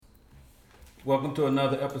Welcome to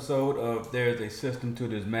another episode of There's a System to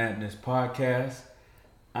This Madness podcast.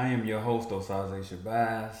 I am your host, Osaze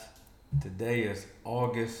Shabazz. Today is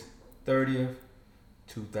August 30th,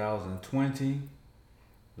 2020.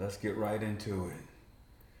 Let's get right into it.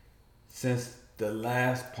 Since the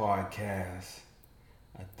last podcast,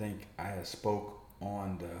 I think I had spoke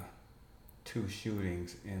on the two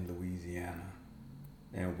shootings in Louisiana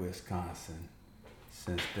and Wisconsin.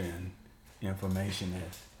 Since then, information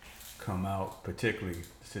has come out, particularly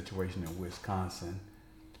the situation in Wisconsin.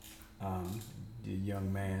 The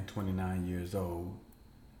young man, 29 years old,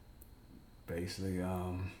 basically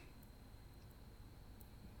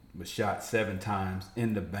was shot 7 times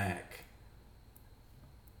in the back,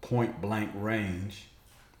 point blank range.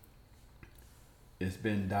 It's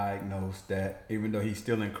been diagnosed that even though he's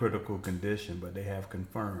still in critical condition, but they have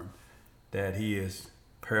confirmed that he is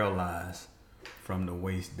paralyzed from the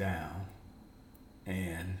waist down.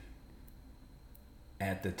 And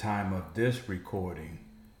at the time of this recording,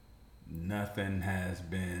 nothing has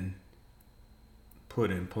been put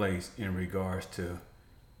in place in regards to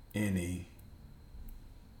any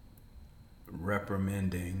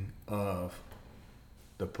reprimanding of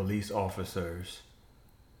the police officers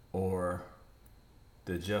or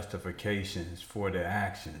the justifications for their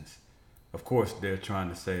actions. Of course, they're trying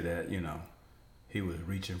to say that, he was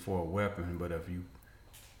reaching for a weapon, but if you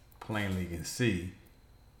plainly can see,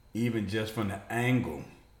 even just from the angle,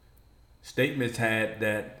 statements had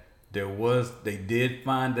that they did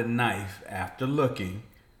find a knife after looking.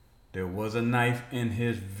 There was a knife in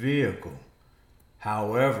his vehicle.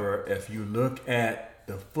 However, if you look at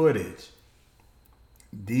the footage,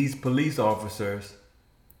 these police officers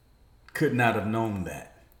could not have known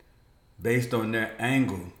that. Based on their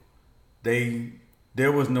angle,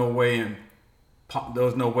 there was no way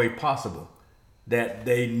possible that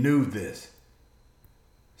they knew this.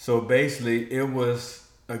 So basically, it was,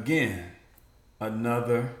 again,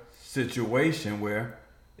 another situation where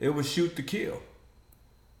it was shoot to kill.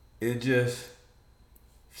 It just,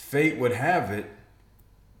 fate would have it,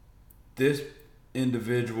 this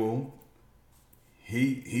individual,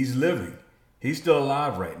 he's living. He's still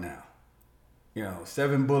alive right now.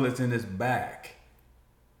 7 bullets in his back,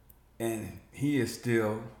 and he is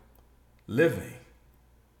still living.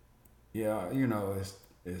 Yeah,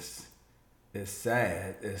 it's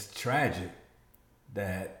sad, it's tragic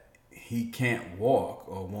that he can't walk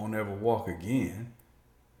or won't ever walk again,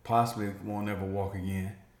 possibly won't ever walk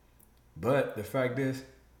again. But the fact is,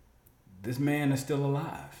 this man is still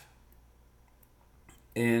alive.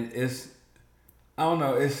 And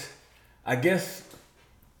I guess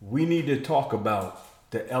we need to talk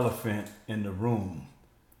about the elephant in the room.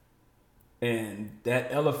 And that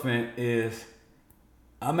elephant is,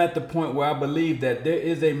 I'm at the point where I believe that there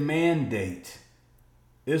is a mandate.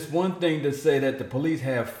 It's one thing to say that the police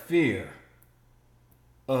have fear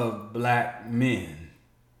of black men.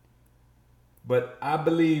 But I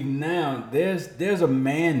believe now there's a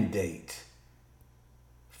mandate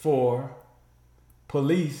for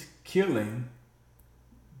police killing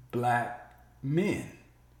black men.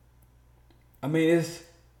 I mean,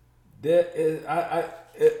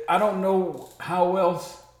 I don't know how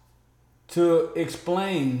else to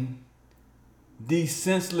explain these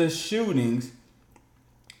senseless shootings.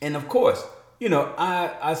 And of course,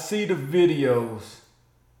 I see the videos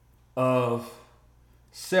of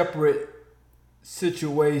separate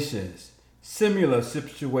situations, similar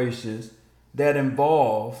situations that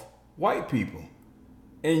involve white people.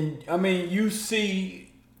 And I mean, you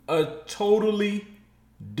see a totally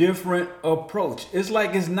different approach. It's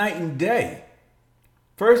like it's night and day.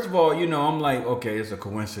 First of all, I'm like, okay, it's a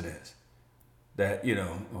coincidence that,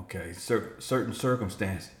 certain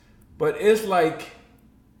circumstance. But it's like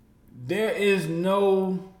there is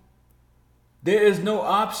no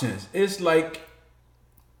options. It's like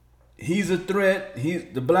he's a threat. He's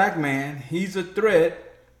the black man. He's a threat.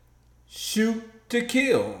 Shoot to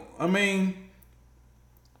kill. I mean,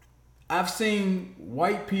 I've seen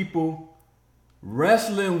white people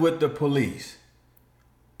wrestling with the police,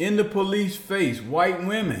 in the police face, white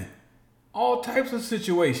women, all types of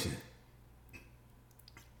situations.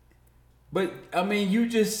 But I mean, you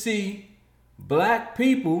just see black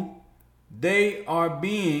people, they are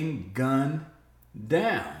being gunned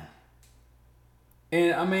down.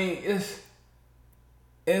 And I mean,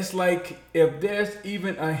 it's like if there's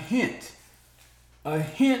even a hint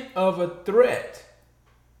of a threat,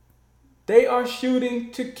 they are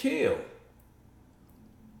shooting to kill.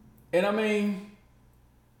 And I mean,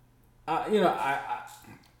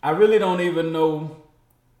 I really don't even know.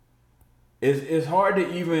 It's hard to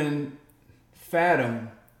even fathom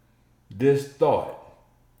this thought.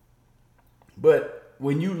 But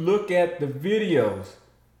when you look at the videos,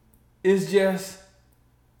 it's just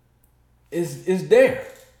it's there.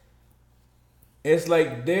 It's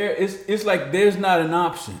like it's like there's not an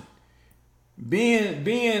option. Being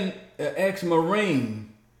an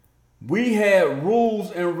ex-Marine, we had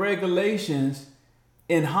rules and regulations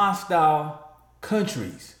in hostile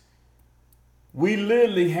countries. We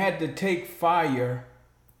literally had to take fire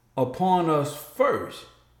upon us first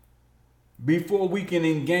before we can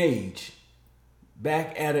engage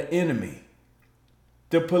back at an enemy.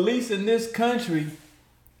 The police in this country,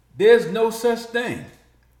 there's no such thing.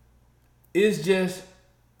 It's just,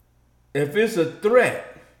 if it's a threat,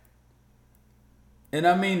 they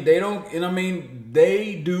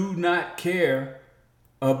do not care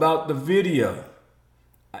about the video.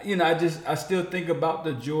 I still think about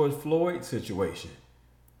the George Floyd situation.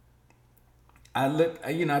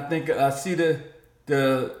 I see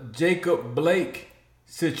the Jacob Blake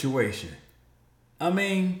situation.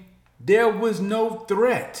 There was no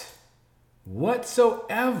threat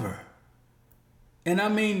whatsoever. And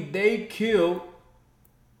they killed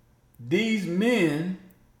these men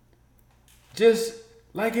just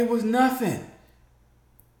like it was nothing.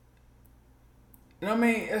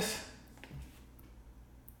 It's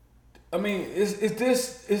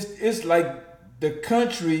like the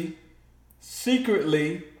country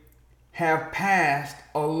secretly have passed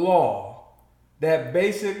a law that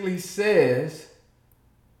basically says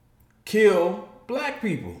kill black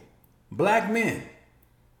people, black men.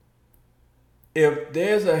 If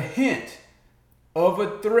there's a hint of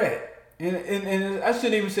a threat, and I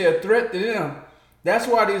shouldn't even say a threat to them, that's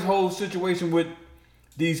why this whole situation with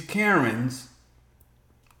these Karens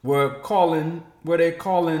were they're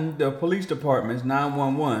calling the police departments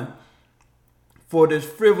 911 for this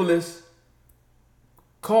frivolous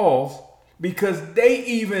calls, because they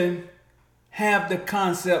even have the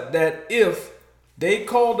concept that if they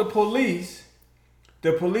call the police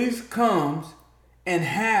comes and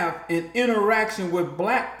have an interaction with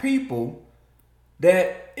black people,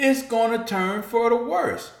 that it's gonna turn for the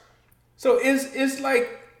worse. So it's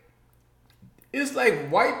like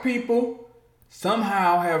white people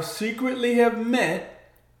somehow have secretly have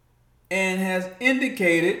met and has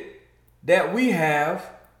indicated that we have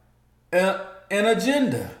an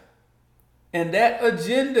agenda. And that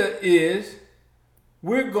agenda is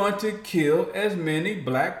we're going to kill as many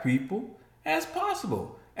black people as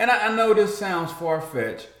possible. And I know this sounds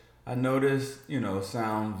far-fetched. I know this,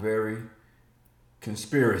 sounds very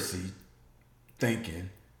conspiracy thinking.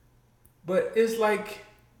 But it's like,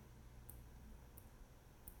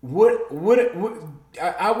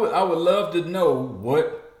 I would love to know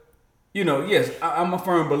what, yes, I'm a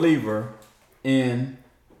firm believer in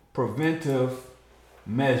preventive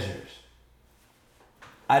measures.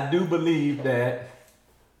 I do believe that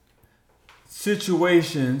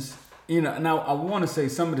situations, now I want to say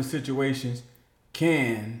some of the situations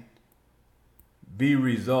can be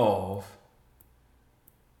resolved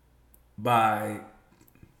by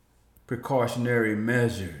precautionary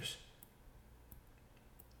measures.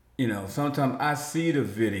 Sometimes I see the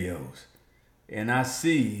videos and I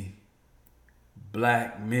see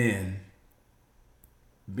black men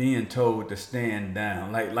being told to stand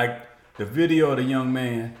down. Like the video of the young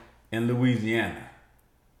man in Louisiana,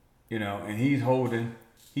 and he's holding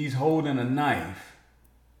a knife,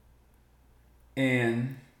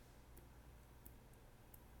 and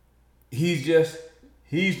he's just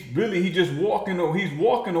walking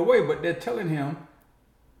away, but they're telling him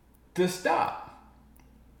to stop.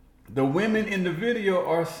 The women in the video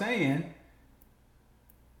are saying,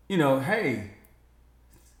 hey,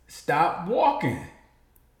 stop walking.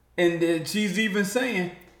 And she's even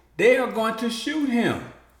saying they are going to shoot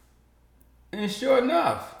him. And sure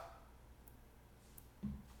enough,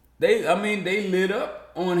 they lit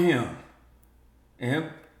up on him. And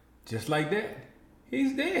just like that,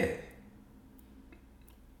 he's dead.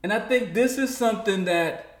 And I think this is something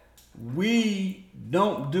that we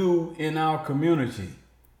don't do in our community.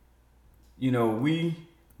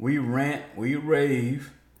 We rant, we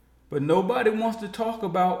rave, but nobody wants to talk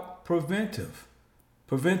about preventive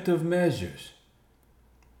measures.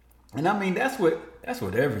 And that's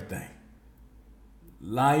what everything.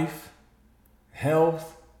 Life,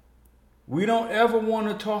 health. We don't ever want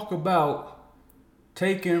to talk about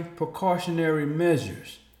taking precautionary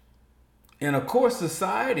measures. And of course,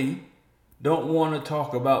 society don't want to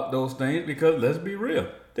talk about those things because, let's be real,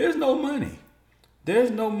 there's no money.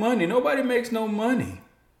 There's no money. Nobody makes no money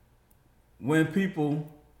when people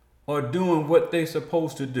are doing what they're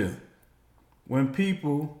supposed to do. When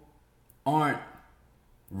people aren't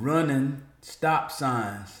running stop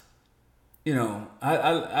signs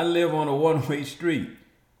I live on a one-way street,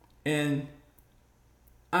 and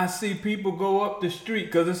I see people go up the street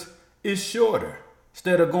because it's shorter.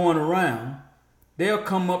 Instead of going around, they'll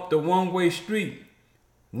come up the one-way street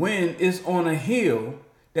when it's on a hill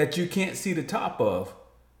that you can't see the top of,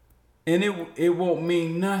 and it won't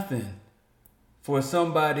mean nothing for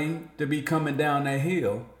somebody to be coming down that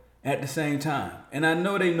hill at the same time. And I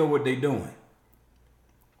know they know what they're doing.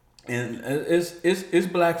 And it's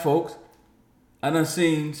black folks. I done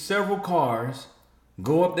seen several cars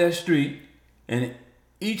go up that street, and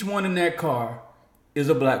each one in that car is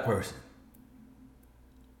a black person.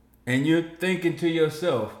 And you're thinking to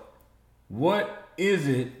yourself, what is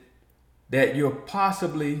it that you're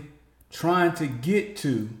possibly trying to get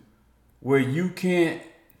to where you can't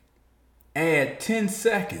add 10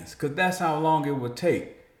 seconds, because that's how long it would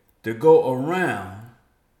take to go around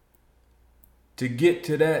to get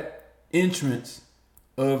to that entrance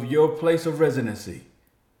of your place of residency.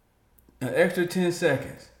 An extra 10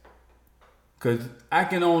 seconds. Because I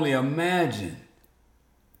can only imagine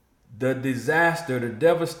the disaster, the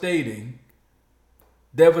devastation,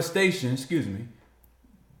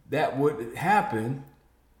 that would happen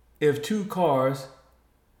if two cars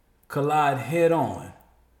collide head on.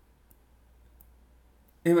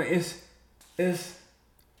 I mean, it's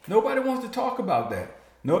nobody wants to talk about that.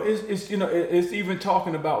 No, it's even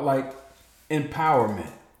talking about like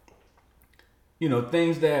empowerment.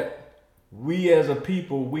 Things that we as a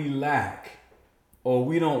people we lack or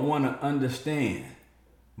we don't want to understand.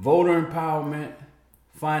 Voter empowerment,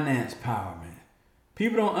 finance empowerment.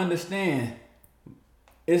 People don't understand.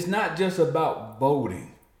 It's not just about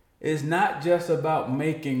voting. It's not just about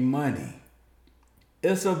making money.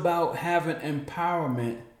 It's about having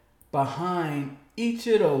empowerment behind each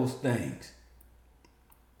of those things.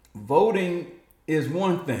 Voting is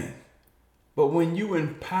one thing, but when you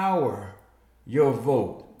empower your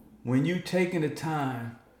vote, when you taking the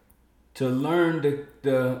time to learn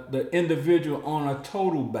the individual on a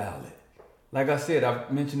total ballot, like I said,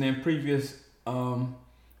 I've mentioned in previous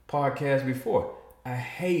podcasts before, I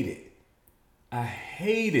hate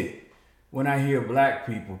it when I hear black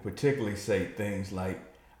people particularly say things like,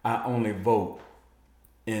 I only vote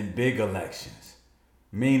in big elections,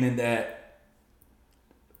 meaning that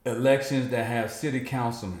elections that have city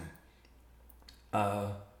councilmen,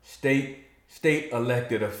 state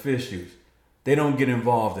elected officials, they don't get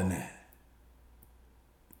involved in that.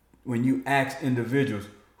 When you ask individuals,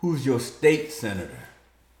 who's your state senator?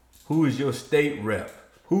 Who is your state rep?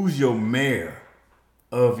 Who's your mayor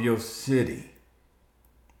of your city?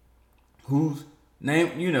 Whose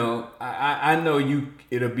name, I know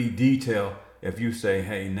it'll be detailed if you say,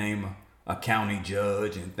 hey, name a county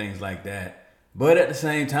judge and things like that. But at the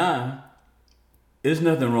same time, there's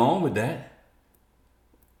nothing wrong with that.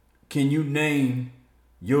 Can you name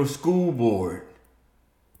your school board?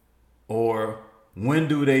 Or when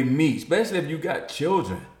do they meet? Especially if you got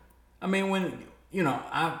children. I mean,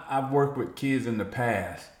 I've worked with kids in the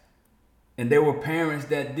past, and there were parents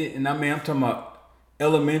that didn't. I mean, I'm talking about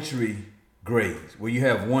elementary grades where you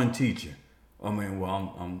have one teacher. I mean,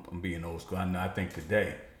 well, I'm being old school. I think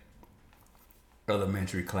today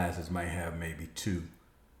elementary classes might have maybe 2,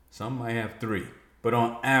 some might have 3, but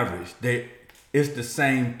on average, it's the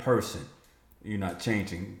same person. You're not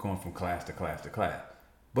changing, going from class to class to class.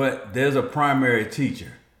 But there's a primary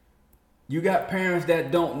teacher. You got parents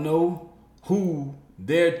that don't know who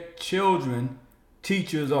their children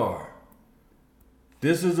teachers are.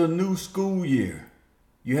 This is a new school year.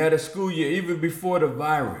 You had a school year even before the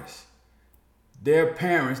virus. There are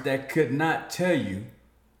parents that could not tell you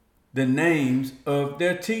the names of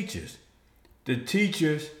their teachers. The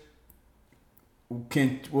teachers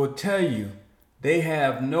will tell you they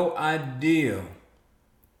have no idea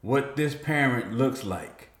what this parent looks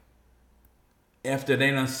like after they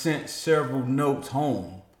done sent several notes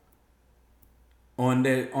home on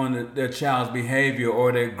their child's behavior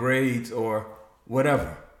or their grades or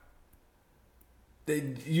whatever.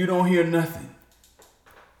 You don't hear nothing.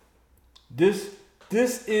 This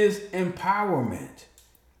is empowerment.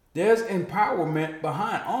 There's empowerment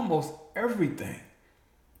behind almost everything.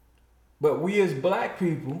 But we as black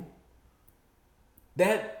people,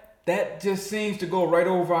 that just seems to go right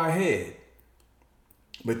over our head.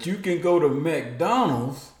 But you can go to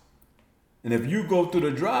McDonald's, and if you go through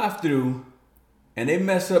the drive-thru and they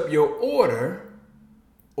mess up your order,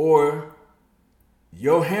 or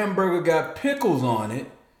your hamburger got pickles on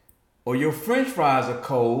it, or your french fries are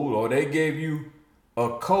cold, or they gave you a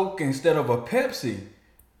Coke instead of a Pepsi,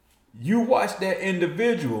 you watch that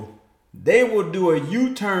individual, they will do a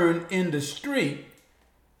U-turn in the street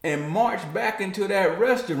and march back into that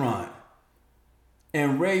restaurant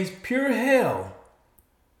and raise pure hell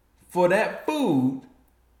for that food.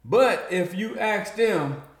 But if you ask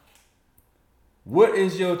them, what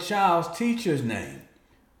is your child's teacher's name?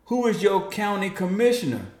 Who is your county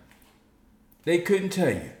commissioner? They couldn't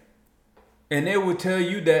tell you. And they would tell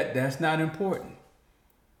you that that's not important.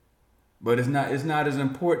 But it's not as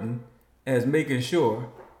important as making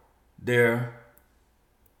sure their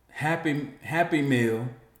happy meal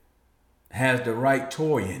has the right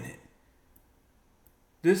toy in it.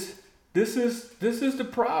 This is the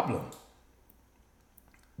problem.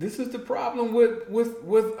 This is the problem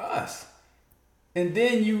with us. And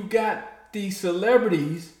then you got these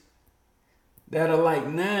celebrities that are like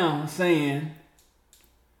now saying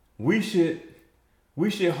we should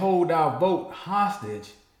hold our vote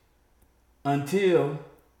hostage until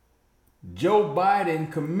Joe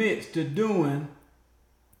Biden commits to doing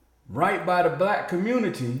right by the black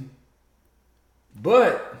community.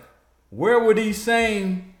 But where were these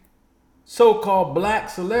same so-called black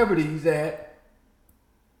celebrities at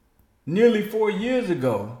nearly 4 years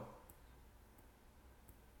ago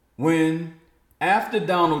when, after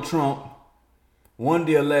Donald Trump won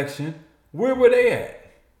the election, where were they at?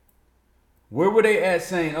 Where were they at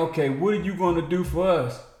saying, okay, what are you going to do for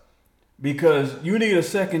us? Because you need a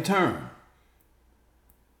second term.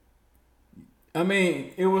 I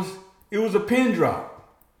mean, it was a pin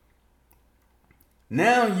drop.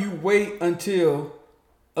 Now you wait until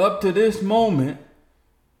up to this moment,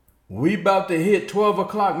 we about to hit 12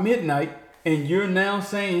 o'clock midnight, and you're now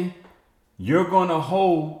saying you're going to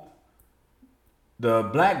hold the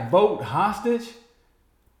black vote hostage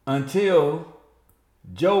until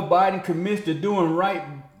Joe Biden commits to doing right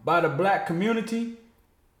by the black community.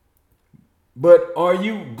 But are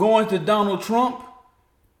you going to Donald Trump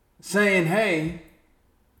saying, hey,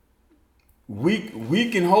 we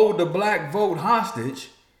can hold the black vote hostage?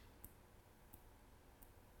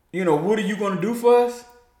 You know, what are you going to do for us?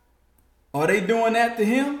 Are they doing that to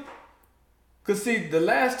him? Because see, the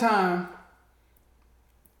last time,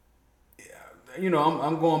 you know,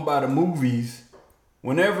 I'm going by the movies.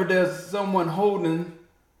 Whenever there's someone holding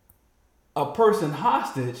a person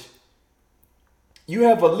hostage, you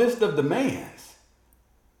have a list of demands.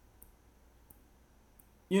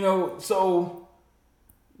 You know, so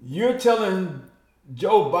you're telling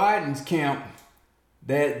Joe Biden's camp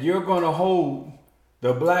that you're going to hold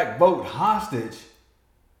the black vote hostage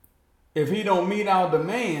if he don't meet our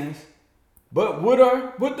demands. But what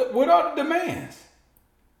are the demands?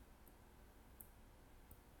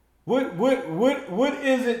 What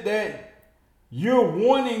is it that you're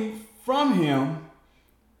wanting from him?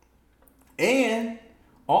 And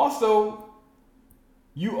also,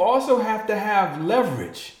 you also have to have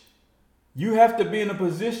leverage. You have to be in a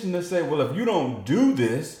position to say, well, if you don't do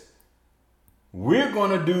this, we're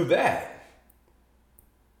going to do that.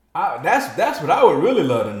 That's what I would really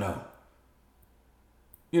love to know.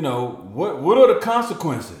 You know, what are the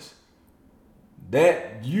consequences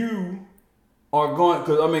that you are going?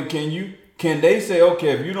 Because I mean, can they say,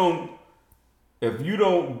 okay, if you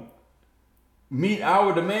don't meet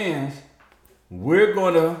our demands, we're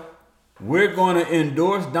gonna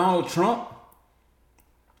endorse Donald Trump?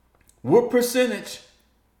 What percentage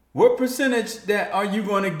that are you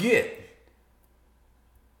gonna get?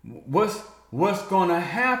 What's gonna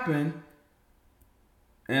happen?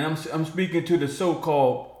 And I'm speaking to the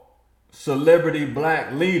so-called celebrity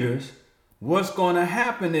black leaders. What's gonna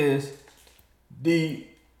happen is the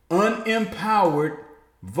unempowered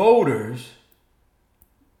voters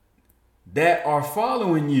that are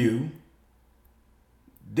following you,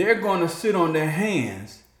 they're going to sit on their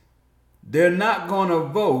hands. They're not going to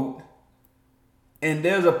vote. And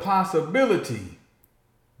there's a possibility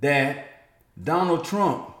that Donald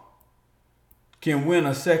Trump can win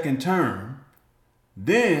a second term.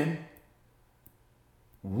 Then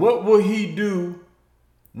what will he do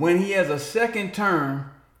when he has a second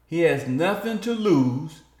term? He has nothing to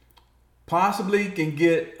lose. Possibly can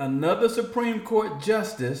get another Supreme Court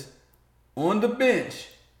justice on the bench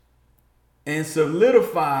and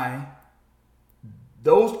solidify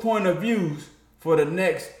those point of views for the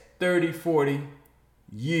next 30, 40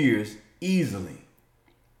 years easily.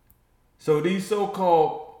 So these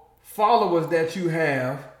so-called followers that you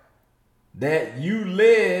have, that you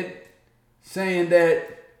led saying that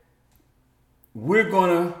we're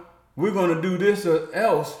gonna do this or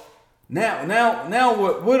else. Now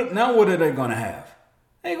what are they gonna have?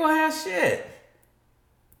 They ain't gonna have shit.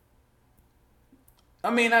 I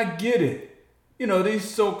mean, I get it. You know, these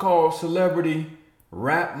so-called celebrity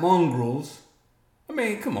rap mongrels. I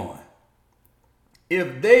mean, come on.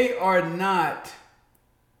 If they are not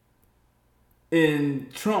in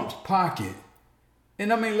Trump's pocket,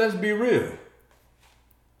 And I mean, let's be real.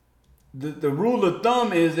 The rule of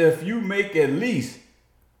thumb is if you make at least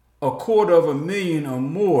 $250,000 or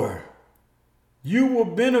more, you will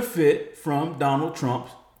benefit from Donald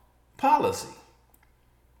Trump's policy.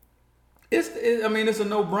 It's a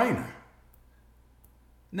no-brainer.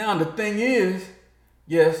 Now, the thing is,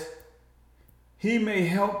 yes, he may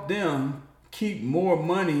help them keep more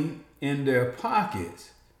money in their pockets.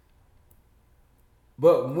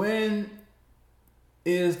 But when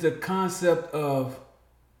is the concept of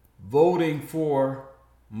voting for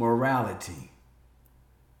morality,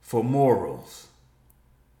 for morals?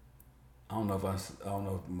 I don't know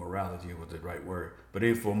if morality was the right word, but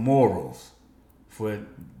it's for morals, for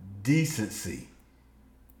decency,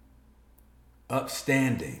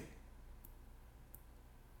 upstanding.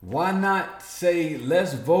 Why not say,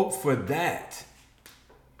 let's vote for that?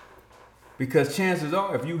 Because chances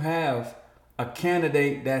are, if you have a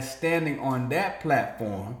candidate that's standing on that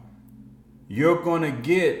platform, you're going to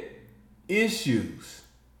get issues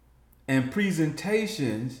and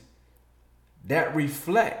presentations that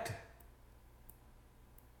reflect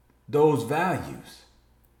those values.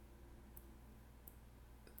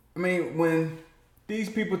 I mean, when these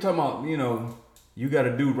people talk about, you got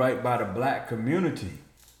to do right by the black community,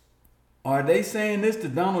 are they saying this to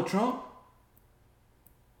Donald Trump?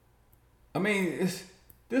 I mean,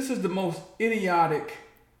 this is the most idiotic.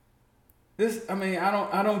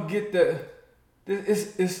 I don't get the.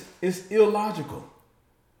 It's illogical.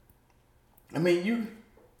 I mean,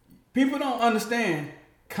 people don't understand.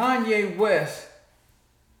 Kanye West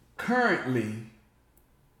currently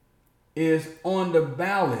is on the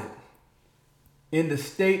ballot in the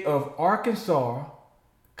state of Arkansas,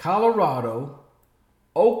 Colorado,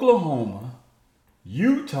 Oklahoma,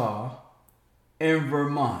 Utah, and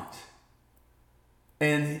Vermont.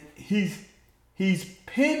 And he's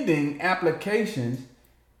pending applications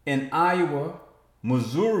in Iowa,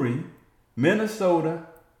 Missouri, Minnesota,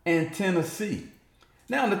 and Tennessee.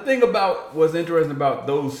 Now, the thing about what's interesting about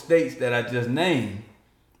those states that I just named,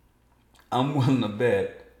 I'm willing to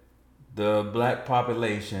bet the black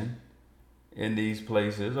population in these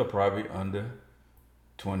places are probably under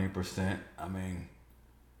 20%. I mean,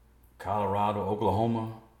 Colorado,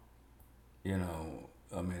 Oklahoma,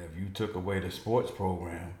 if you took away the sports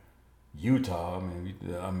program, Utah,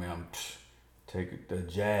 take the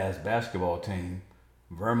Jazz basketball team,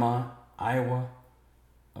 Vermont, Iowa,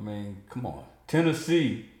 come on.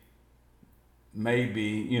 Tennessee, maybe,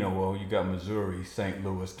 you got Missouri, St.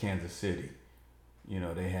 Louis, Kansas City.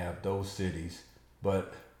 They have those cities.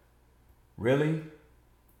 But really?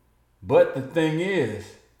 But the thing is,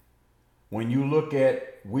 when you look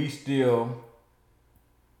at, we still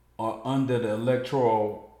are under the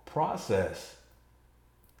electoral process.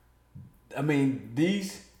 I mean,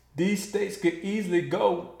 these states could easily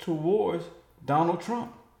go towards Donald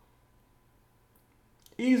Trump.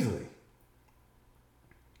 Easily.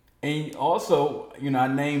 And also, I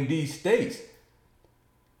named these states.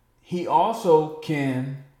 He also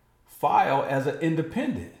can file as an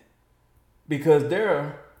independent because there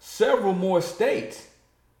are several more states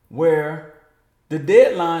where the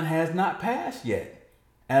deadline has not passed yet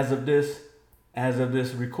as of this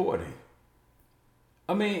recording.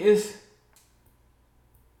 I mean, it's,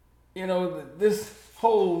 this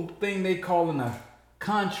whole thing they calling a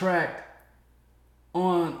contract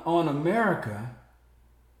on America.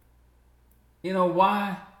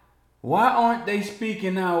 Why aren't they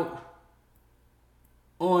speaking out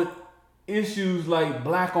on issues like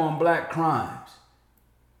black on black crimes?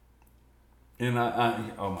 And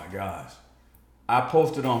oh my gosh, I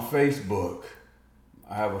posted on Facebook.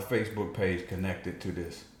 I have a Facebook page connected to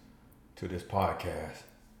this podcast.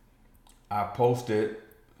 I posted,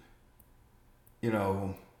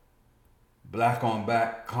 black on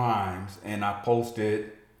black crimes, and I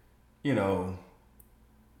posted,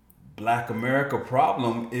 Black America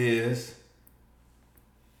problem is,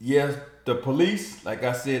 yes, the police, like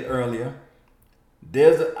I said earlier,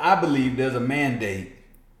 I believe there's a mandate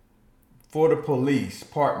for the police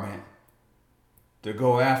department to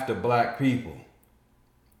go after black people.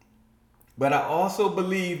 But I also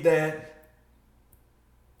believe that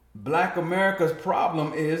Black America's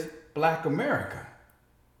problem is Black America.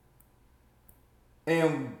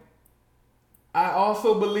 And I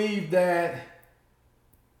also believe that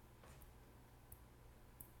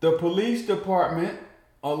the police department,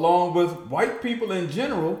 along with white people in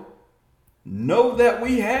general, know that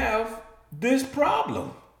we have this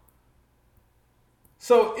problem.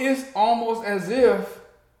 So it's almost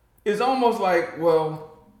like, well,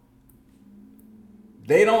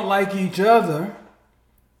 they don't like each other,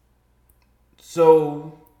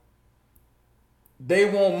 so they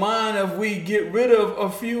won't mind if we get rid of a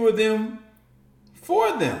few of them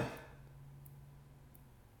for them.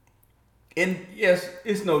 And yes,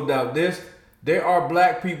 it's no doubt there are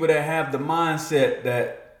black people that have the mindset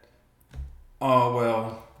that, oh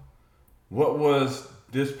well, what was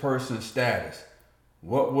this person's status?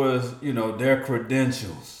 What was, their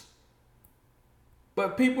credentials?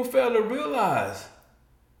 But people fail to realize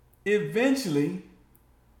eventually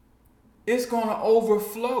it's going to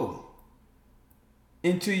overflow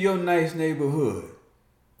into your nice neighborhood.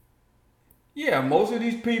 Yeah, most of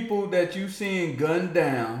these people that you seeing gunned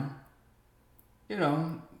down,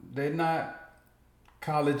 they're not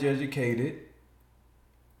college educated.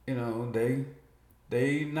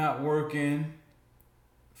 They not working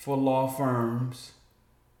for law firms.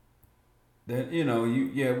 That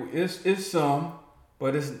it's some,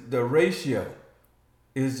 but it's the ratio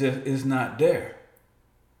is not there.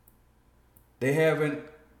 They haven't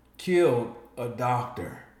killed a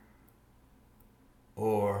doctor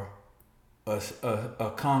or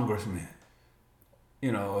a congressman,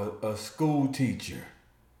 a school teacher.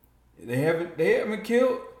 They haven't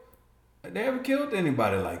killed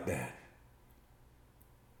anybody like that.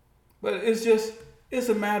 But it's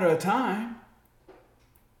a matter of time.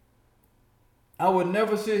 I would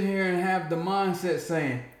never sit here and have the mindset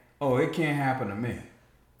saying, "Oh, it can't happen to me.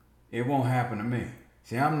 It won't happen to me."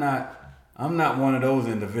 See, I'm not one of those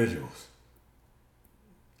individuals.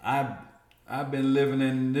 I've been living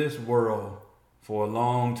in this world for a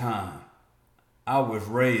long time. I was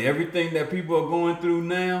raised. Everything that people are going through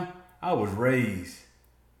now, I was raised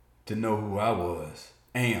to know who I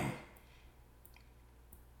am.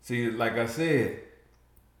 See, like I said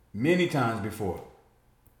many times before,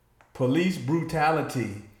 police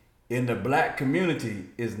brutality in the black community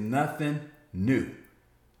is nothing new.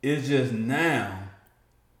 It's just now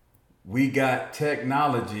we got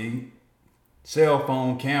technology, cell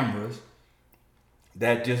phone cameras,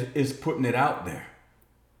 that just is putting it out there.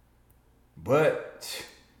 But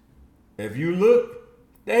if you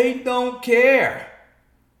look, they don't care.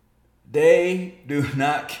 They do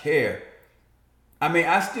not care. I mean,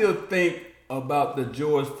 I still think about the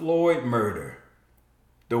George Floyd murder.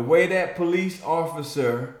 The way that police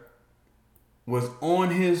officer was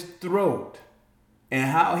on his throat and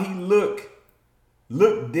how he looked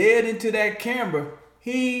dead into that camera,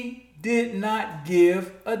 he did not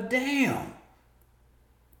give a damn.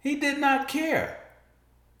 He did not care.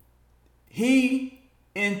 He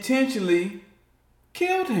intentionally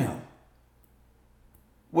killed him.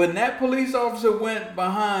 When that police officer went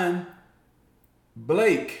behind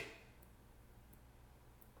Blake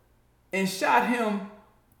and shot him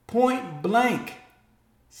point blank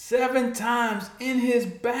 7 times in his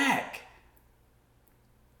back,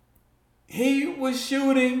 he was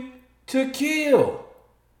shooting to kill.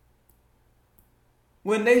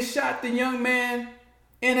 When they shot the young man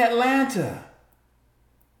in Atlanta,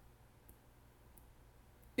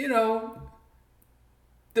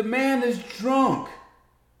 the man is drunk,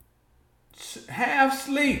 half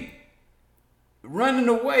asleep, running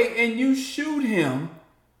away, and you shoot him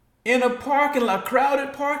in a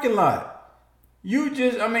crowded parking lot. The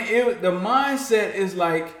mindset is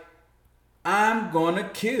like, I'm gonna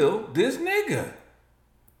kill this nigga.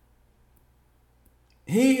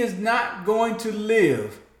 He is not going to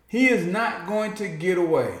live. He is not going to get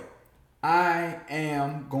away. I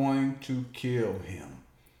am going to kill him.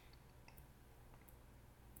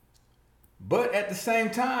 But at the same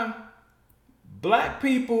time, black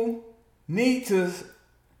people need to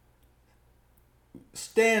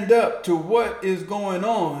stand up to what is going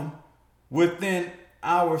on within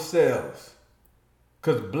ourselves.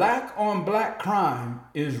 Because black on black crime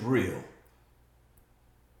is real.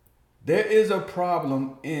 There is a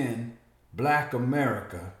problem in black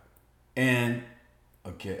America. And,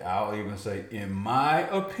 I'll even say, in my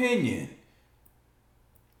opinion,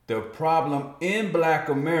 the problem in black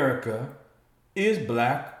America is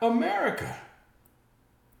black America.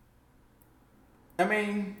 I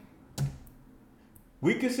mean,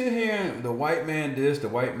 we can sit here and the white man this, the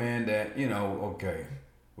white man that,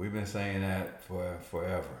 we've been saying that for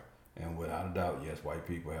forever. And without a doubt, yes, white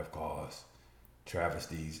people have caused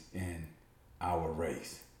travesties in our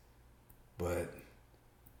race. But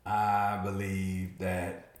I believe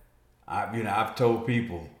that, I've told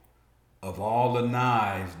people, of all the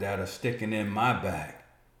knives that are sticking in my back,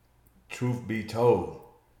 truth be told,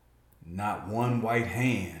 not one white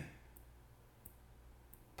hand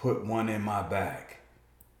put one in my back.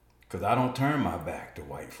 Because I don't turn my back to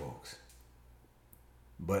white folks.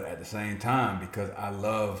 But at the same time, because I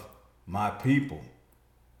love my people,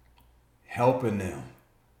 helping them,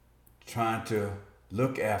 trying to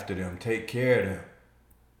look after them, take care of them,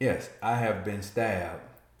 Yes, I have been stabbed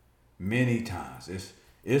many times.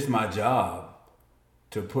 It's my job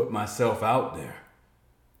to put myself out there.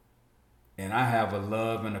 And I have a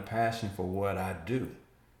love and a passion for what I do.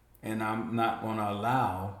 And I'm not going to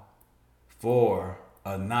allow for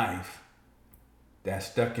a knife that's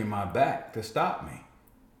stuck in my back to stop me.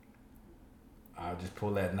 I'll just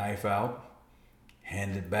pull that knife out,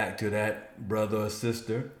 hand it back to that brother or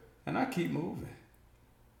sister, and I keep moving.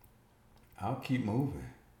 I'll keep moving.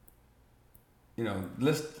 You know,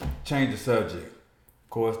 let's change the subject. Of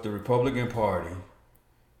course, the Republican Party,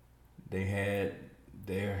 they had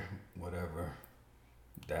their whatever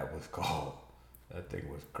that was called. That thing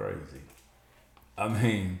was crazy. I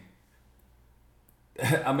mean,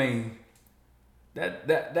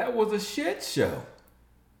 that was a shit show.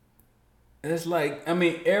 It's like,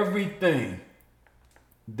 everything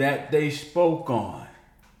that they spoke on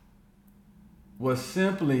was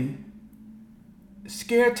simply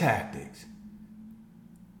scare tactics.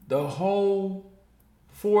 The whole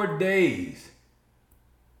 4 days,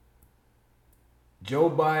 Joe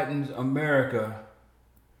Biden's America,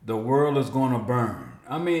 the world is gonna burn.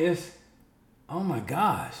 It's, oh my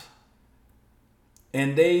gosh.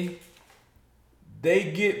 And they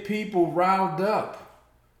get people riled up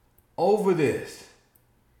over this.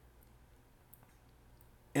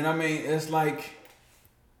 And it's like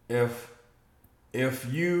if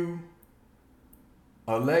you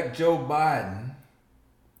elect Joe Biden,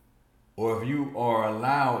 or if you are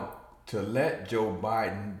allowed to let Joe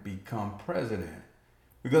Biden become president.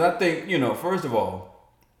 Because I think, first of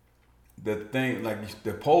all, the thing, like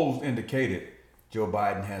the polls indicated Joe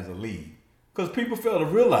Biden has a lead. Because people fail to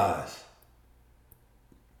realize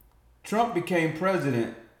Trump became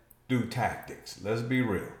president through tactics. Let's be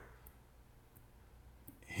real.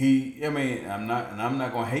 I'm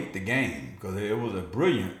not gonna hate the game because it was a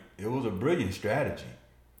brilliant strategy.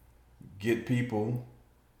 Get people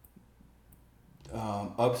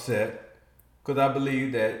upset, because I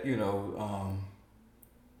believe that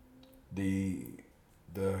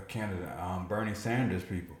the candidate Bernie Sanders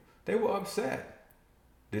people, they were upset.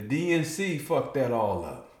 The DNC fucked that all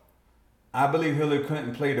up. I believe Hillary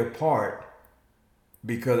Clinton played a part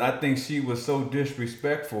because I think she was so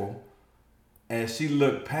disrespectful, and she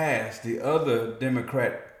looked past the other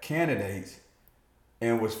Democrat candidates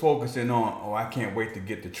and was focusing on, I can't wait to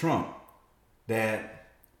get to Trump, that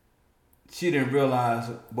she didn't realize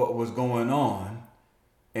what was going on,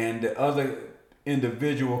 and the other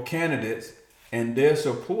individual candidates and their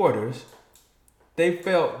supporters, they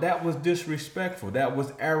felt that was disrespectful, that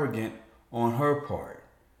was arrogant on her part.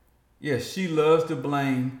 Yes, she loves to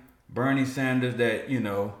blame Bernie Sanders that,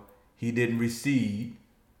 he didn't recede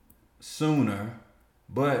sooner,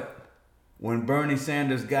 but when Bernie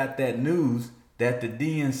Sanders got that news that the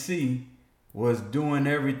DNC was doing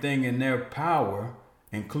everything in their power,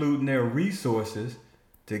 including their resources,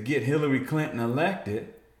 to get Hillary Clinton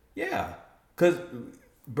elected, yeah, because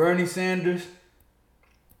Bernie Sanders,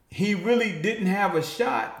 he really didn't have a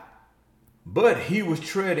shot, but he was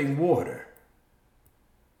treading water.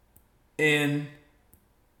 And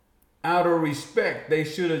out of respect, they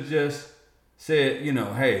should have just said,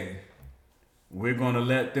 hey, we're going to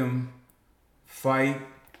let them fight.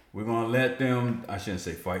 We're going to let them, I shouldn't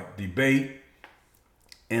say fight, debate.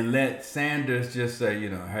 And let Sanders just say,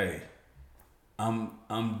 hey, I'm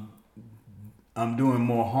doing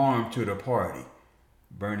more harm to the party.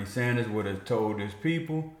 Bernie Sanders would have told his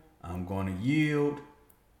people, I'm going to yield.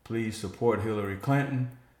 Please support Hillary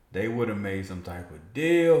Clinton. They would have made some type of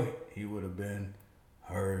deal. He would have been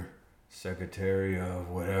her secretary of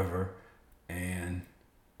whatever, and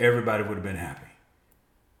everybody would have been happy.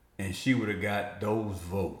 And she would have got those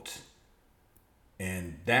votes.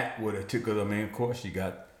 And that would have took her. Of course, she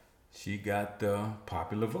got the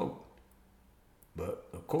popular vote. But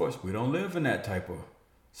of course, we don't live in that type of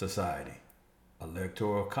society.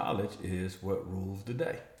 Electoral college is what rules the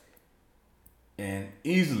day. And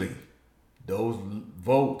easily, those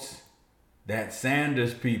votes that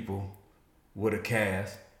Sanders people would have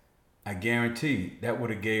cast, I guarantee that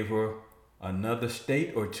would have gave her another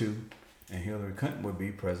state or two, and Hillary Clinton would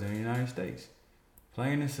be president of the United States.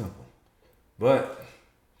 Plain and simple. But,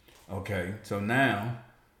 okay, so now,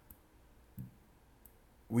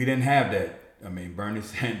 we didn't have that. Bernie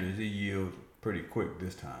Sanders, he yielded pretty quick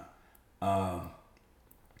this time.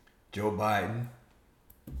 Joe Biden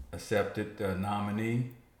accepted the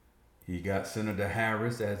nominee. He got Senator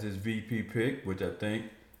Harris as his VP pick, which I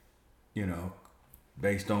think,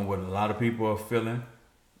 based on what a lot of people are feeling,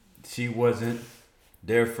 she wasn't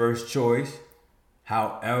their first choice.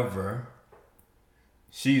 However,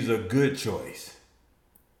 she's a good choice.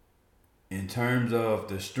 in terms of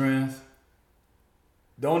the strength,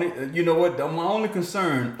 the only, you know what, my only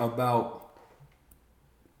concern about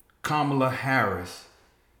Kamala Harris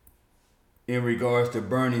in regards to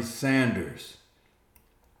Bernie Sanders,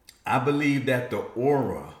 I believe that the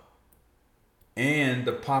aura and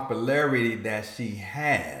the popularity that she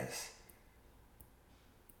has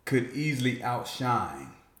could easily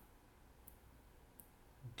outshine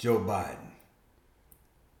Joe Biden.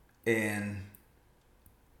 And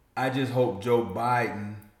I just hope Joe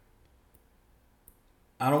Biden,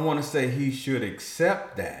 I don't want to say he should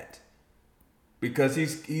accept that, because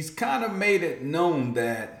he's kind of made it known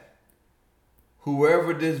that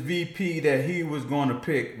whoever this VP that he was going to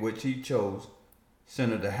pick, which he chose,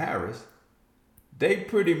 Senator Harris, they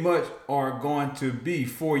pretty much are going to be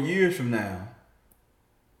 4 years from now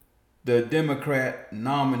the Democrat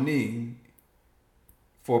nominee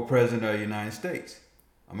for president of the United States.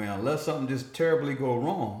 I mean, unless something just terribly go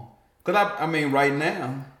wrong. Because I mean, right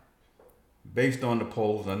now, based on the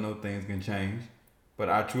polls, I know things can change, but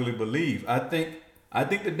I truly believe, I think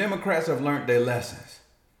the Democrats have learned their lessons.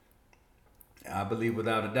 I believe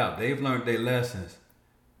without a doubt, they've learned their lessons.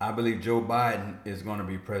 I believe Joe Biden is going to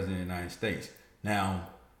be president of the United States. Now,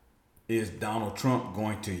 is Donald Trump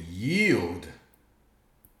going to yield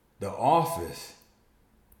the office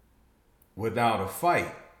without a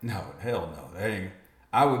fight? No, hell no. That ain't.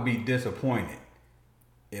 I would be disappointed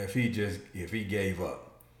if he gave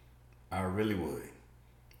up. I really would.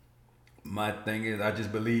 My thing is, I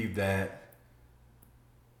just believe that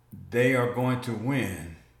they are going to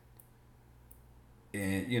win.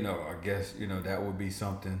 And, I guess, that would be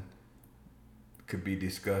something could be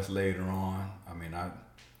discussed later on. I mean,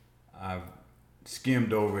 I've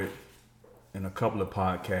skimmed over it in a couple of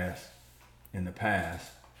podcasts in the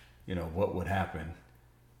past, what would happen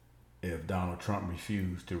if Donald Trump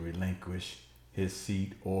refused to relinquish his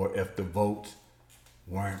seat, or if the votes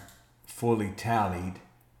weren't fully tallied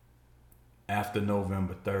after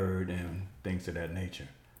November 3rd and things of that nature.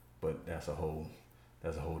 But that's a whole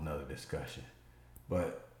nother discussion.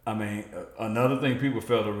 But I mean, another thing people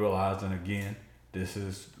fail to realize, and again, this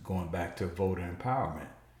is going back to voter empowerment.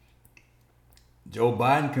 Joe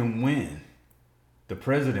Biden can win the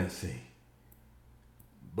presidency,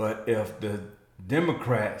 but if the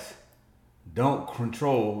Democrats don't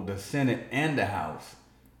control the Senate and the House,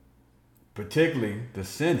 particularly the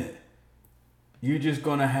Senate, you're just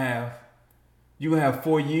gonna have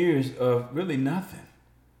 4 years of really nothing.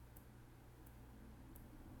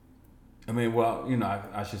 I mean, well,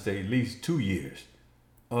 I should say at least 2 years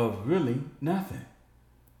of really nothing.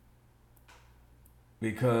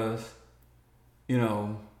 Because,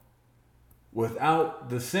 without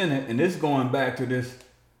the Senate, and this going back to this,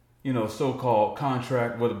 so-called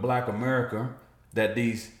contract with Black America that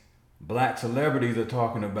these black celebrities are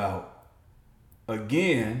talking about,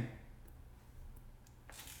 again,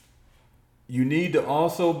 you need to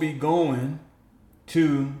also be going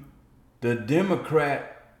to the Democrat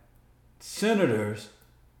senators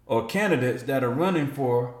or candidates that are running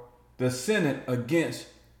for the Senate against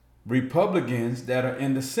Republicans that are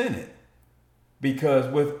in the Senate. Because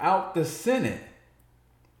without the Senate,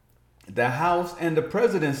 the House and the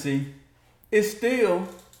presidency is still,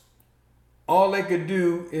 all they could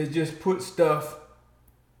do is just put stuff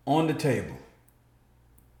on the table.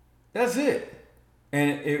 That's it.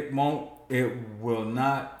 And it will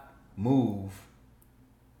not move,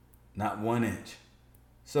 not 1 inch.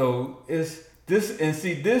 So it's this, and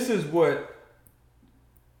see, this is what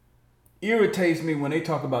irritates me when they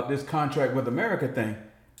talk about this contract with America thing.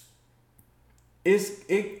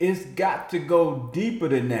 It's got to go deeper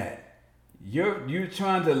than that. You're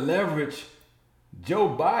trying to leverage Joe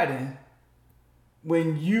Biden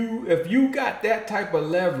if you got that type of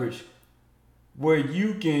leverage where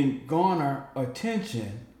you can garner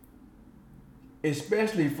attention,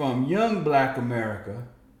 especially from young Black America,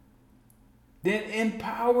 then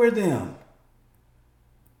empower them.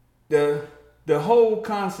 The whole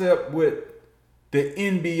concept with the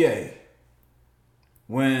NBA,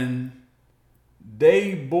 when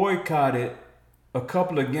they boycotted a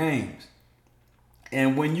couple of games,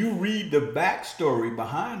 and when you read the backstory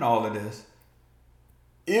behind all of this,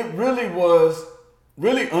 it really was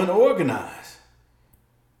really unorganized.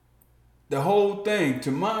 The whole thing,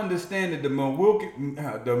 to my understanding, the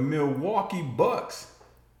Milwaukee Bucks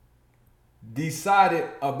decided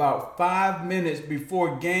about 5 minutes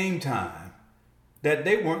before game time that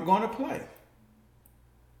they weren't going to play.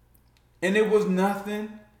 And it was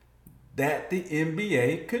nothing that the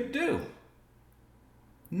NBA could do.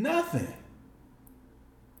 Nothing.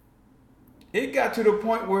 It got to the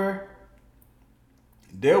point where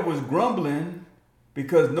there was grumbling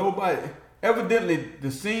because evidently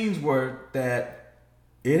the scenes were that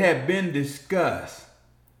it had been discussed,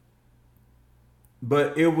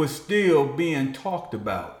 but it was still being talked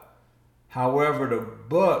about. However, the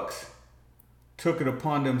Bucks took it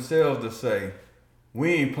upon themselves to say,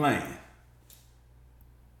 we ain't playing.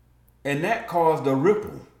 And that caused a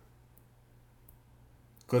ripple.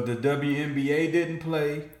 Because the WNBA didn't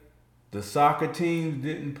play, the soccer teams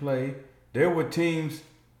didn't play. There were teams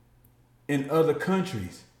in other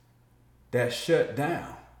countries that shut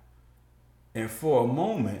down. And for a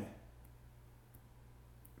moment,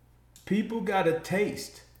 people got a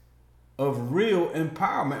taste of real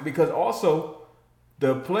empowerment, because also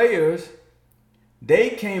the players, they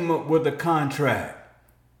came up with a contract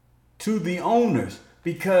to the owners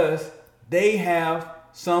because they have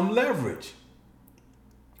some leverage.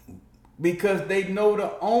 Because they know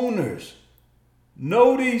the owners,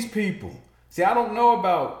 know these people. See, I don't know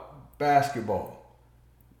about basketball,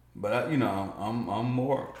 but I'm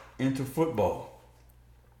more into football.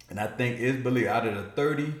 And I think it's believed out of the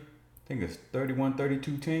 30, I think it's 31,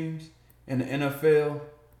 32 teams in the NFL,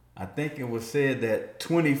 I think it was said that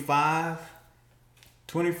 25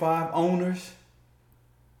 owners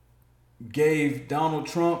gave Donald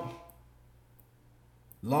Trump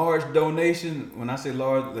large donations. When I say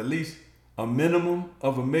large, at least a minimum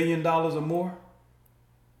of $1 million or more.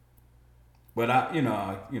 But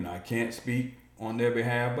I can't speak on their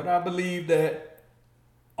behalf, but I believe that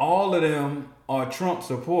all of them are Trump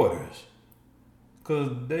supporters,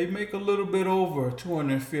 because they make a little bit over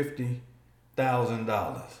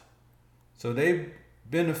 $250,000. So they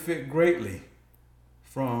benefit greatly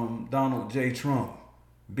from Donald J. Trump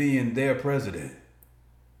being their president.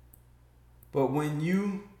 But when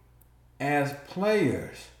you, as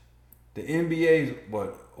players, the NBA's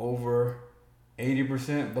over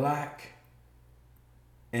 80% black,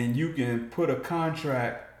 and you can put a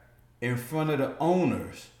contract in front of the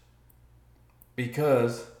owners,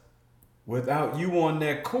 because without you on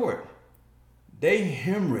that court, they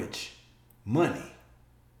hemorrhage money.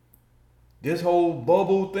 This whole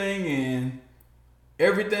bubble thing and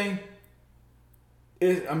everything,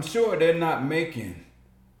 I'm sure they're not making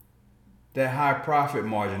that high profit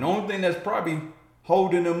margin. The only thing that's probably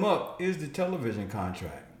holding them up is the television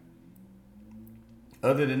contract.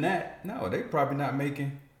 Other than that, no, they probably not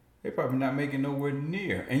making nowhere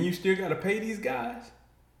near. And you still got to pay these guys.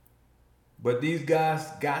 But these guys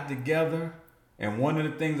got together, and one of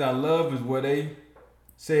the things I love is where they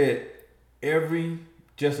said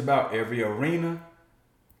just about every arena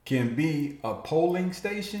can be a polling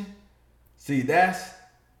station. See, that's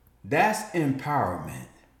empowerment.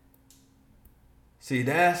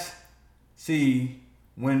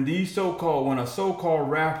 When a so-called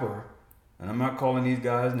rapper, and I'm not calling these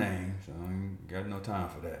guys names, I ain't got no time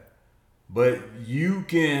for that, but you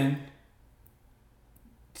can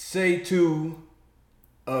say to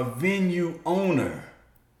a venue owner,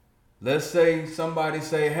 let's say somebody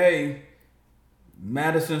say, hey,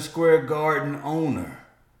 Madison Square Garden owner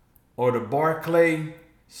or the Barclay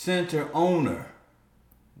Center owner,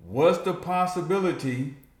 what's the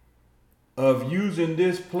possibility of using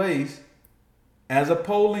this place as a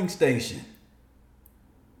polling station?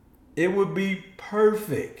 It would be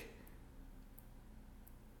perfect.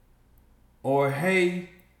 Or, hey,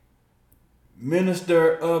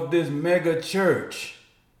 minister of this mega church,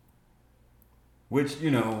 which,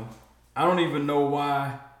 I don't even know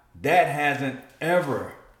why that hasn't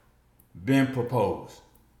ever been proposed.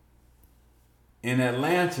 In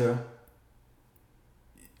Atlanta,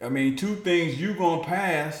 two things you're going to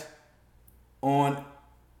pass on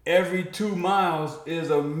every 2 miles is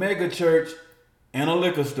a mega church and a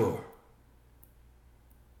liquor store.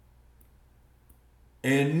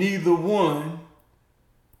 And neither one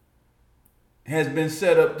has been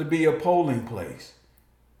set up to be a polling place.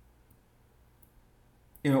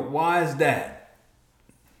 Why is that?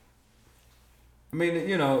 One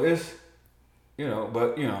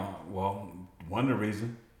of the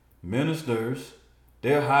reasons, ministers,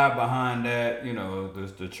 they'll hide behind that,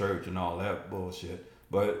 this the church and all that bullshit.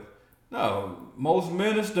 But no, most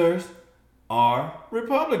ministers are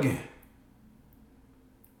Republican.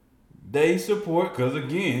 They support, because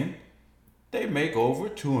again, they make over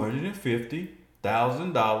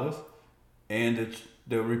 $250,000, and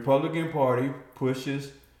the Republican Party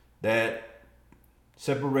pushes that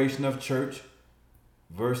separation of church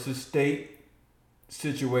versus state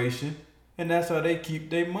situation, and that's how they keep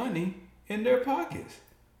their money in their pockets.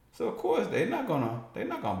 So of course they're not gonna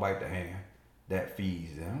bite the hand that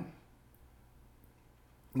feeds them.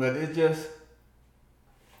 But it's just,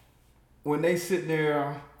 when they sit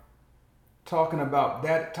there talking about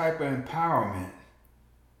that type of empowerment,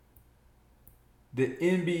 the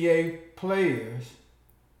NBA players,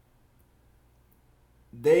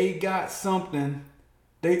 they got something,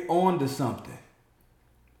 they on to something.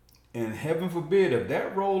 And heaven forbid if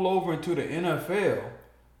that roll over into the NFL,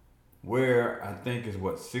 where I think is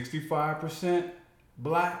what, 65%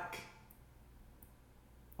 black.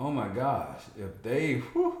 Oh my gosh, if they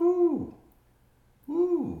whoo,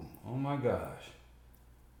 oh my gosh.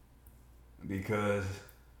 Because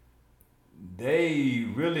they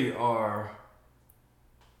really are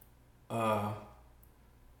a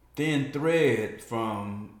thin thread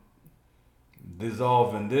from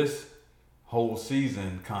dissolving this whole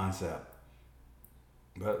season concept.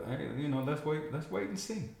 But hey, let's wait and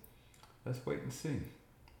see. Let's wait and see.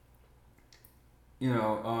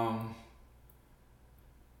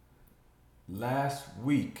 Last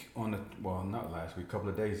week not last week, a couple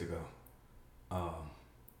of days ago,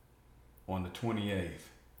 on the 28th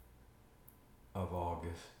of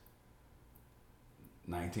August,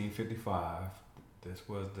 1955, this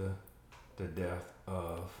was the death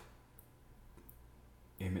of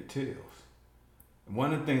Emmett Till.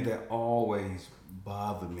 One of the things that always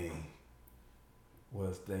bothered me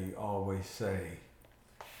was they always say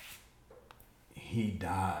he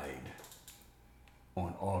died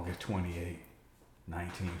on August 28,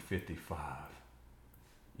 1955.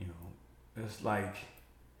 It's like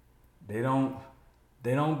they don't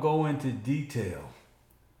go into detail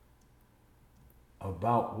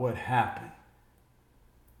about what happened.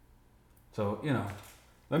 So,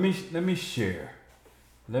 let me share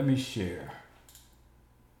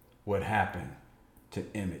what happened to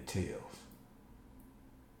Emmett Till.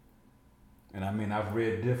 And I mean, I've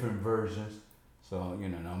read different versions, so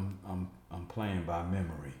I'm playing by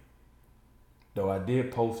memory. Though I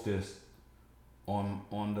did post this on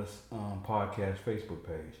the podcast Facebook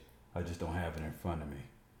page, I just don't have it in front of me.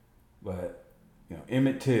 But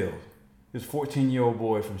Emmett Till, this 14-year-old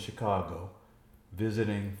boy from Chicago,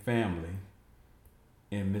 visiting family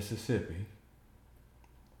in Mississippi.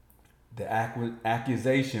 The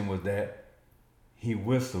accusation was that he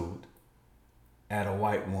whistled at a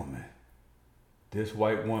white woman. This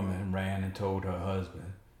white woman ran and told her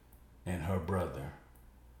husband and her brother.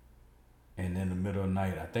 And in the middle of the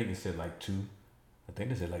night, I think they said like 2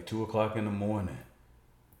 o'clock in the morning,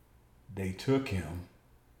 they took him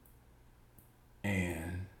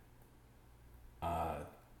and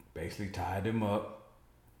basically tied him up,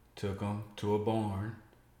 took him to a barn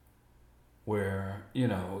where,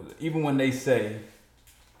 even when they say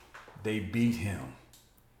they beat him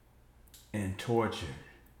and tortured,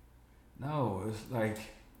 no, it's like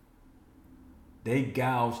they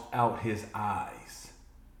gouged out his eyes.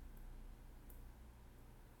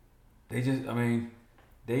 They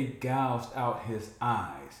gouged out his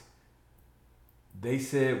eyes. They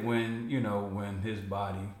said when his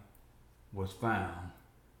body was found,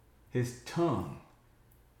 his tongue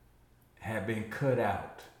had been cut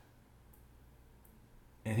out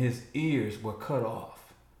and his ears were cut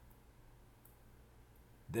off.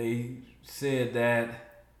 They said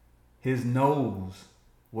that his nose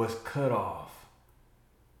was cut off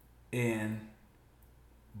and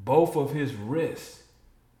both of his wrists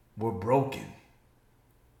were broken.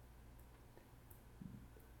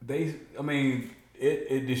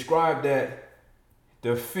 It described that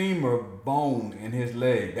the femur bone in his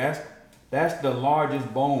leg, that's the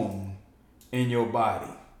largest bone in your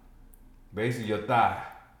body, basically your thigh.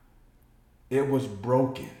 It was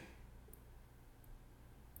broken.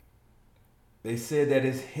 They said that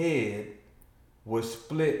his head was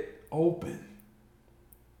split open.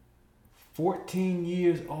 14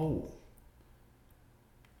 years old.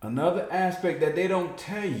 Another aspect that they don't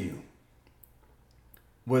tell you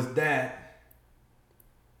was that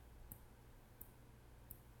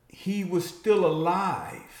he was still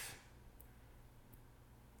alive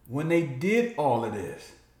when they did all of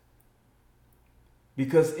this.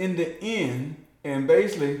 Because in the end, and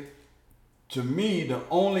basically, to me, the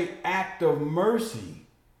only act of mercy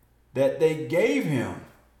that they gave him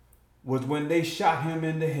was when they shot him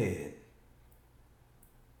in the head.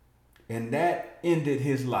 And that ended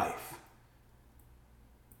his life.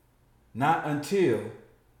 Not until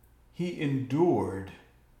he endured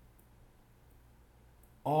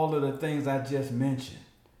all of the things I just mentioned.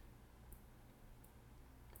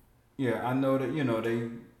 Yeah, I know that, they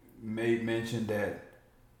made mention that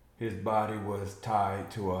his body was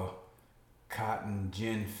tied to a cotton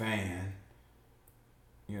gin fan,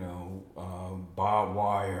 barbed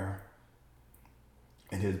wire,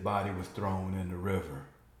 and his body was thrown in the river.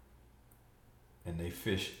 And they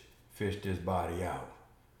fished his body out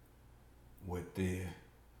with the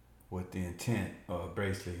intent of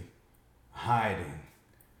basically hiding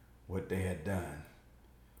what they had done.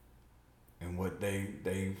 And what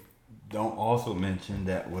they don't also mention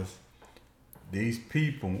that was these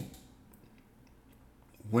people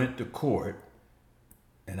went to court,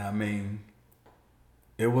 and I mean,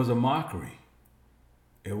 it was a mockery.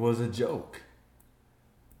 It was a joke.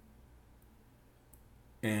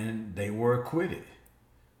 And they were acquitted.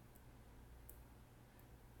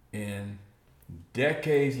 And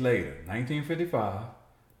decades later, 1955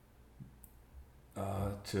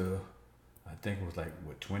 to, I think it was like,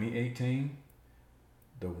 2018,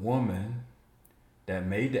 the woman that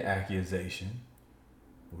made the accusation,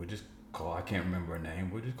 we'll just call, I can't remember her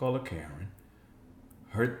name, we'll just call her Karen.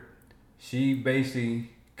 She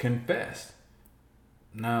basically confessed.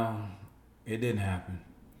 Now, it didn't happen.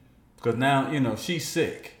 Because now, she's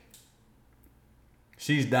sick.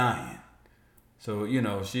 She's dying. So,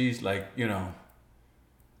 she's like, yeah,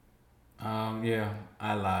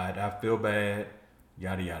 I lied. I feel bad.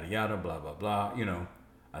 Yada, yada, yada, blah, blah, blah.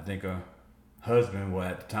 I think her husband, well,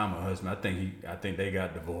 at the time, her husband, I think they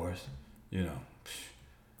got divorced.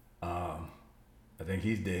 I think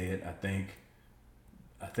he's dead. I think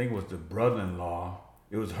it was the brother-in-law.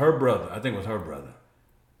 It was her brother. I think it was her brother.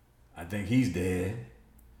 I think he's dead.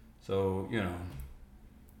 So,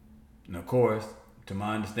 and of course, to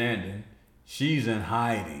my understanding, she's in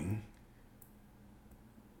hiding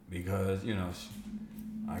because,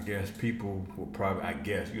 I guess people will probably,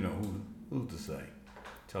 who's to say?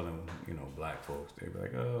 Telling, black folks, they be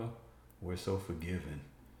like, oh, we're so forgiving.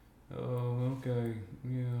 Oh, okay,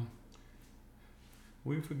 yeah.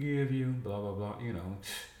 We forgive you, blah, blah, blah,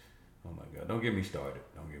 Oh my God, don't get me started.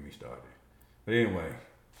 But anyway,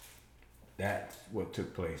 that's what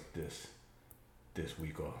took place this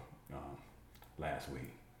week or last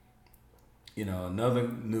week. Another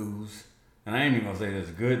news, and I ain't even gonna say this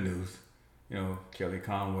is good news. Kelly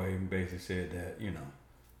Conway basically said that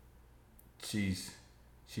she's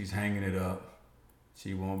hanging it up.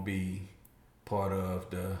 She won't be part of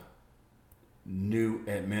the new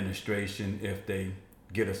administration if they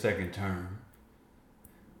get a second term,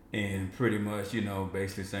 and pretty much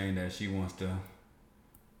basically saying that she wants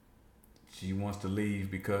to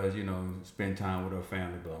leave because spend time with her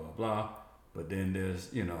family, blah blah blah. But then there's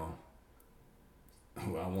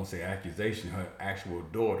I won't say accusation, her actual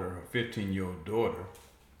daughter, her 15-year-old daughter,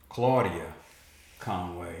 Claudia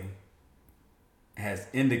Conway, has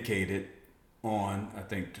indicated on, I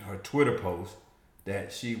think, her Twitter post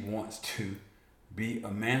that she wants to be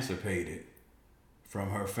emancipated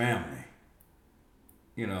from her family.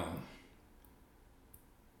 I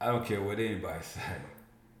don't care what anybody say.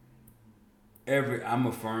 I'm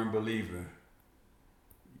a firm believer.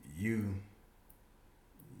 You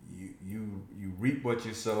reap what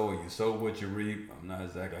you sow, or you sow what you reap. I'm not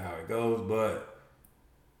exactly how it goes, but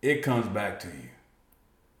it comes back to you.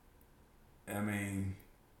 I mean,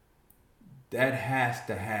 that has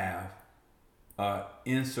to have an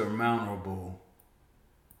insurmountable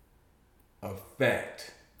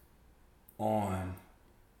effect on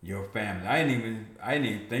your family. I didn't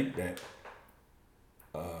even think that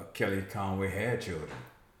Kelly Conway had children.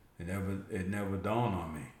 It never dawned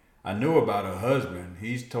on me. I knew about her husband.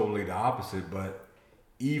 He's totally the opposite, but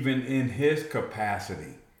even in his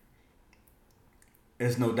capacity,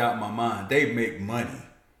 there's no doubt in my mind, they make money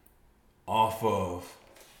off of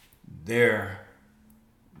their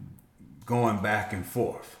going back and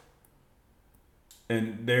forth.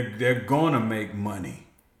 And they're gonna make money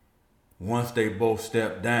once they both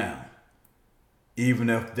step down.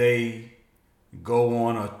 Even if they go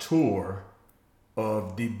on a tour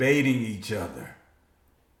of debating each other.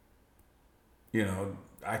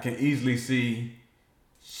 I can easily see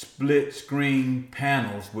split screen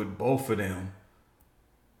panels with both of them,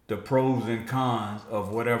 the pros and cons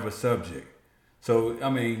of whatever subject. So, I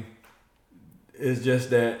mean, it's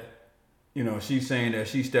just that, she's saying that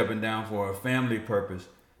she's stepping down for a family purpose.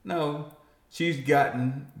 No, she's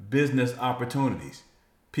gotten business opportunities.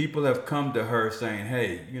 People have come to her saying,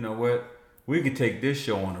 hey, you know what? We can take this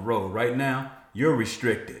show on the road. Right now, you're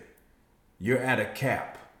restricted. You're at a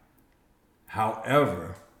cap.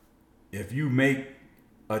 However, if you make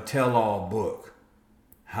a tell-all book,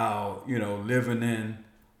 how, living in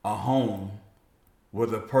a home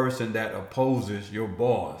with a person that opposes your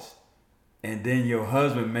boss, and then your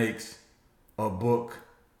husband makes a book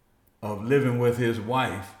of living with his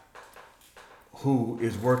wife who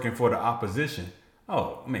is working for the opposition.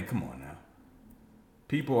 Oh, I mean, come on now.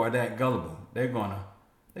 People are that gullible. They're gonna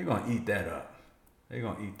eat that up. They're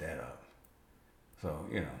gonna eat that up. So,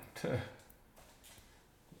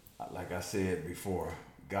 like I said before,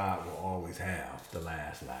 God will always have the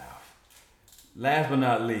last laugh. Last but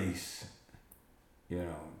not least,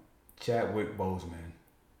 Chadwick Boseman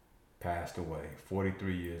passed away,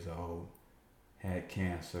 43 years old, had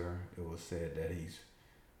cancer. It was said that he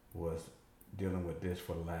was dealing with this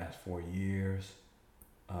for the last 4 years.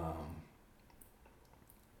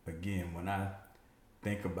 Again, when I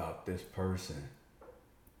think about this person,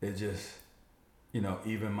 it just,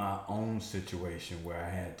 even my own situation where I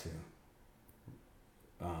had to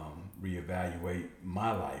reevaluate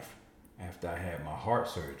my life after I had my heart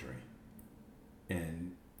surgery.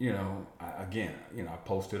 And, I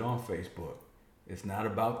posted on Facebook. It's not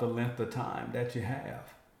about the length of time that you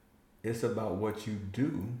have. It's about what you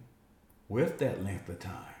do with that length of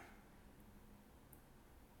time.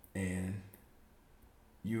 And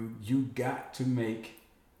you got to make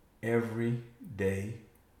every day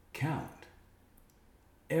count.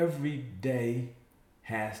 Every day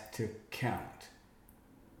has to count.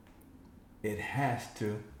 It has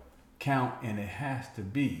to count, and it has to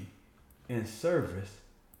be in service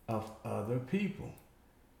of other people.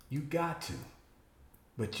 You got to.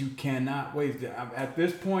 But you cannot waste it. At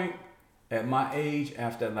this point, at my age,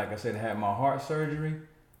 after, like I said, I had my heart surgery,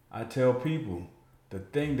 I tell people the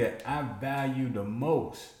thing that I value the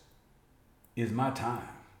most is my time.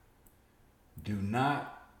 Do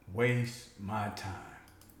not waste my time.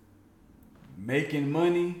 Making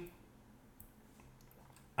money,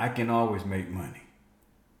 I can always make money.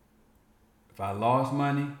 If I lost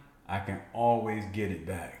money, I can always get it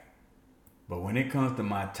back. But when it comes to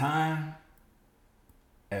my time,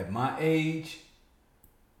 at my age,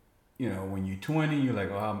 when you're 20, you're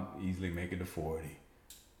like, oh, I'm easily making to 40,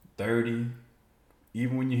 30,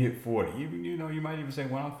 even when you hit 40, even, you might even say,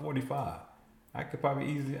 well, I'm 45. I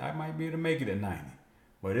might be able to make it at 90.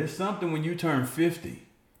 But it's something when you turn 50,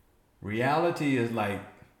 reality is like,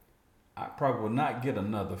 I probably will not get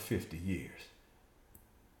another 50 years.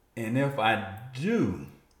 And if I do,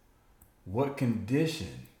 what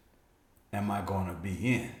condition am I going to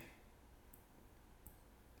be in?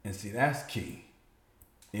 And see, that's key.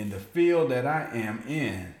 In the field that I am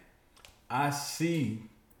in, I see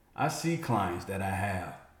clients that I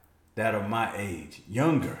have that are my age,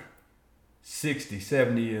 younger, 60,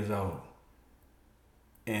 70 years old,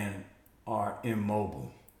 and are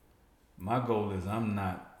immobile. My goal is I'm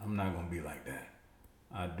not going to be like that.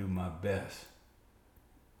 I do my best.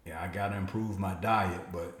 Yeah, I got to improve my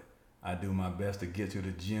diet, but I do my best to get to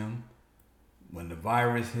the gym. When the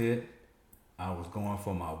virus hit, I was going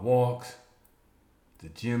for my walks. The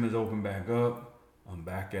gym is open back up. I'm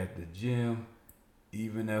back at the gym.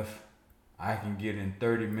 Even if I can get in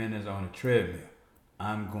 30 minutes on a treadmill,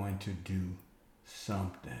 I'm going to do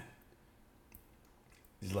something.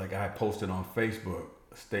 It's like I posted on Facebook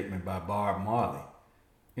a statement by Bob Marley.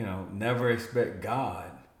 Never expect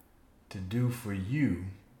God to do for you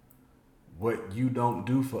what you don't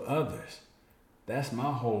do for others. That's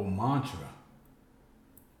my whole mantra.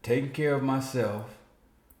 Taking care of myself,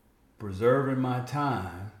 preserving my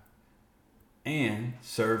time, and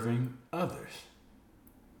serving others.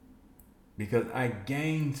 Because I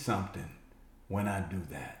gain something when I do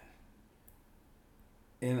that.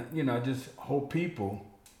 And, I just hope people,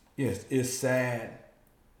 yes, it's sad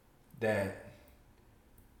that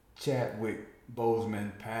Chadwick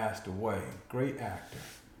Boseman passed away. Great actor.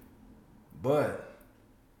 But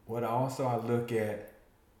what I look at,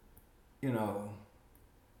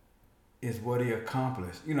 is what he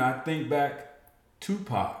accomplished. I think back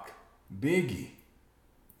Tupac, Biggie.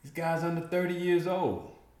 These guys under 30 years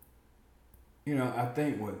old. I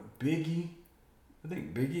think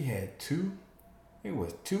Biggie had two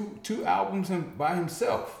albums by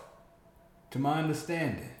himself, to my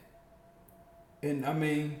understanding. And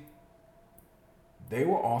they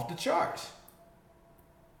were off the charts.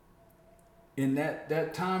 In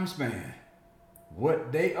that time span,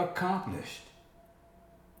 what they accomplished,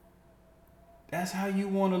 that's how you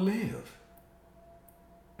want to live.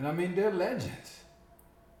 And they're legends.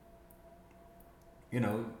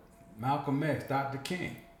 Malcolm X, Dr.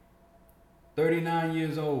 King, 39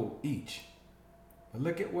 years old each. But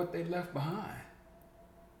look at what they left behind.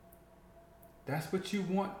 That's what you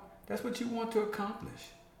want. That's what you want to accomplish.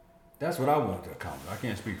 That's what I want to accomplish. I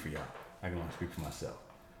can't speak for y'all. I can only speak for myself.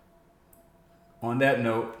 On that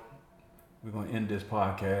note, we're going to end this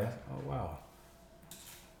podcast. Oh, wow.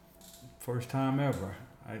 First time ever.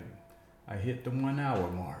 I hit the 1 hour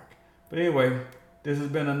mark. But anyway, this has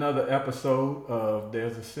been another episode of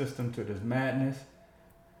There's a System to This Madness.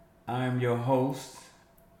 I am your host,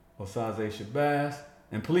 Osaze Shabazz.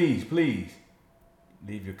 And please, leave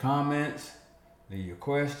your comments, leave your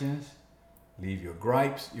questions, leave your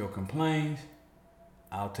gripes, your complaints.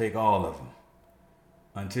 I'll take all of them.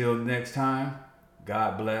 Until next time,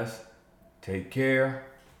 God bless. Take care.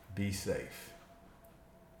 Be safe.